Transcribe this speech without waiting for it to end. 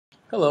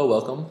Hello,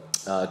 welcome.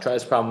 Try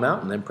this problem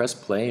out and then press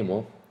play and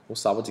we'll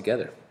solve it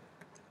together.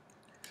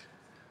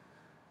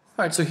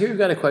 Alright, so here we've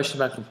got a question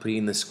about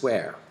completing the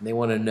square. They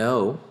want to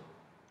know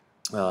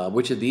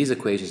which of these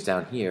equations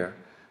down here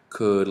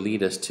could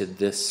lead us to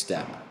this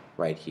step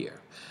right here.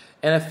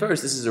 And at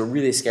first, this is a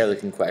really scary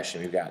looking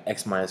question. We've got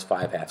x minus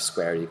 5 halves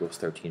squared equals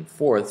 13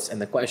 fourths.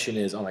 And the question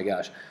is, oh my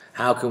gosh,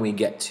 how can we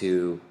get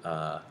to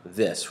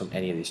this from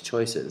any of these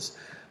choices?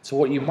 So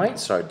what you might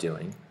start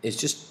doing is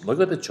just look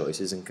at the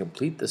choices and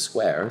complete the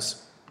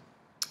squares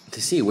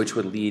to see which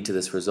would lead to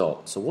this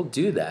result. So we'll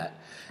do that,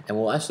 and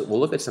we'll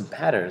look at some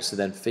patterns to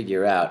then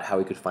figure out how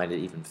we could find it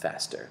even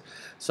faster.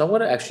 So I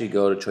want to actually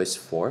go to choice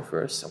 4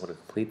 first. I want to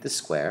complete the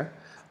square.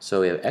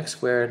 So we have x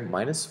squared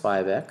minus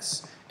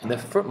 5x,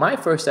 and my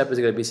first step is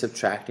going to be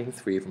subtracting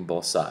 3 from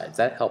both sides.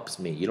 That helps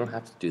me. You don't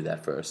have to do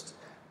that first.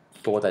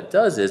 But what that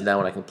does is now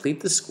when I complete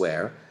the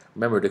square,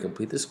 remember to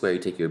complete the square, you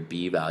take your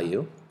b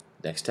value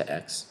next to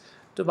x,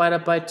 divide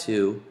it by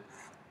 2,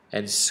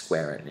 and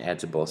square it and add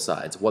to both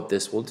sides. What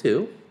this will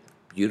do,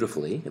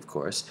 beautifully, of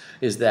course,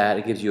 is that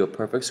it gives you a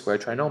perfect square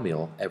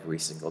trinomial every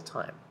single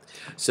time.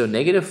 So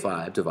negative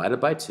 5 divided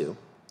by 2,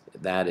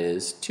 that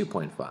is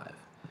 2.5.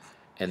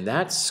 And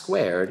that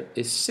squared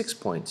is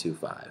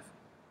 6.25.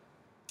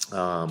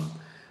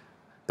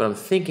 But I'm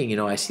thinking,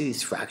 I see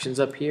these fractions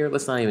up here.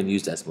 Let's not even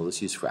use decimals.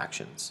 Let's use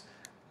fractions.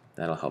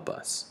 That'll help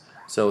us.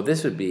 So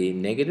this would be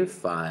negative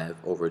 5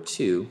 over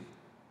 2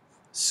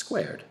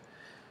 squared.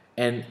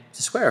 And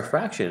to square a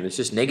fraction, it's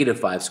just negative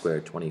 5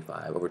 squared,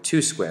 25, over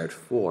 2 squared,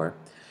 4.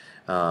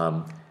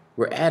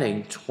 We're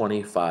adding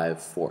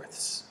 25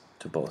 fourths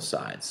to both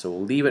sides. So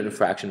we'll leave it in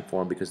fraction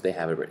form because they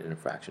have it written in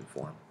fraction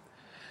form.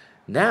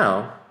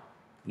 Now,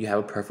 you have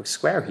a perfect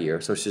square here,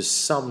 so it's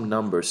just some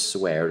number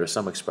squared or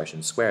some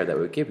expression squared that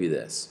would give you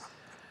this.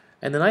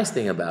 And the nice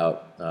thing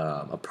about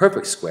a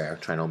perfect square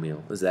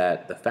trinomial is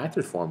that the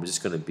factored form is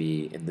just going to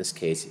be, in this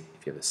case,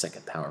 if you have a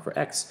second power for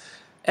x,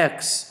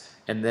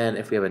 and then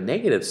if we have a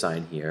negative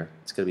sign here,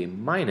 it's going to be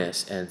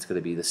minus, and it's going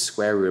to be the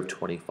square root of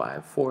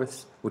 25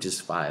 fourths, which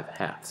is 5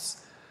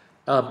 halves.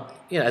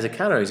 As a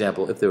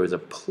counterexample, if there was a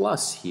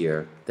plus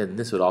here, then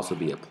this would also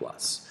be a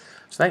plus.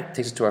 So that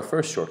takes us to our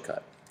first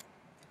shortcut.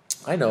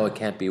 I know it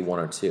can't be 1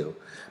 or 2,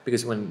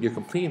 because when you're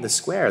completing the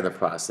square in the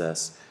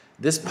process,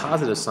 this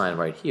positive sign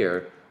right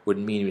here would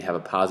mean we have a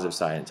positive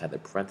sign inside the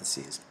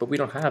parentheses. But we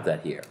don't have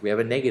that here. We have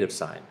a negative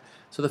sign.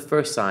 So the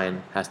first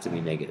sign has to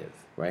be negative,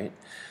 right?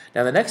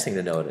 Now the next thing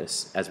to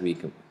notice as we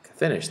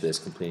finish this,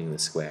 completing the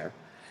square,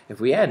 if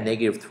we add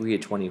negative 3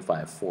 to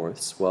 25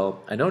 fourths,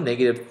 well, I know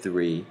negative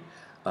 3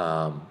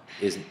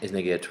 is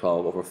negative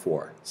 12 over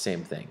 4,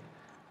 same thing.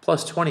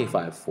 Plus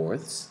 25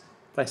 fourths,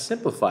 if I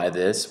simplify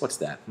this, what's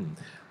that? Well,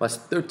 that's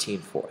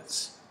 13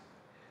 fourths,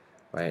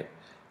 right?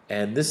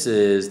 And this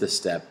is the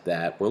step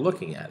that we're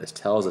looking at. This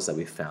tells us that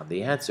we found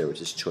the answer,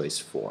 which is choice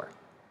 4,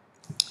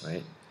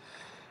 right?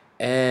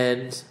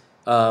 And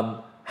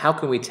how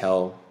can we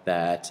tell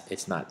that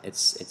it's not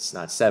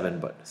 7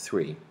 but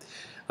 3?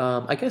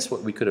 I guess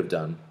what we could have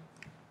done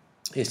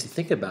is to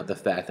think about the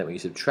fact that when you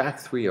subtract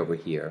 3 over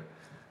here,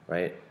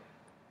 right?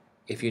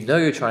 If you know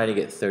you're trying to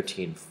get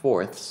 13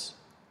 fourths,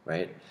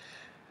 right?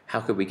 How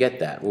could we get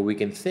that? Well, we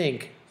can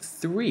think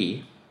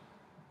 3,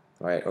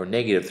 right, or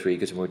negative 3,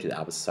 because we're moving to the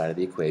opposite side of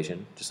the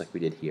equation, just like we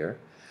did here.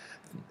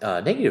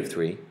 Negative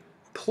 3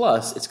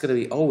 plus, it's going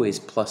to be always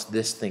plus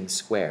this thing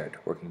squared,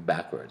 working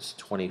backwards,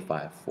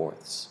 25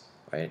 fourths,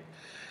 right?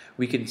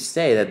 We can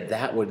say that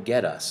that would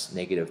get us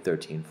negative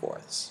 13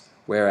 fourths,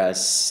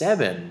 whereas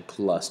 7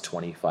 plus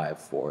 25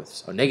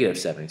 fourths, or negative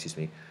 7, excuse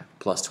me,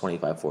 plus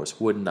 25 fourths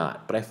would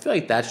not. But I feel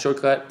like that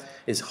shortcut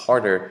is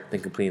harder than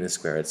completing the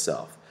square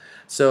itself.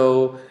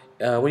 So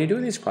when you're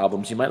doing these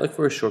problems, you might look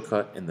for a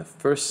shortcut in the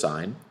first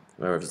sign.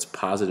 Remember, if it's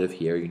positive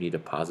here, you need a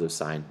positive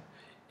sign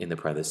in the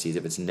parentheses.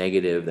 If it's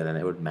negative, then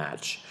it would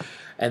match.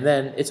 And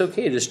then it's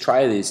okay to just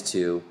try these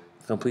two,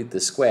 complete the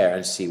square,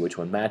 and see which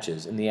one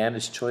matches. In the end,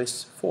 it's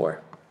choice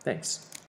 4. Thanks.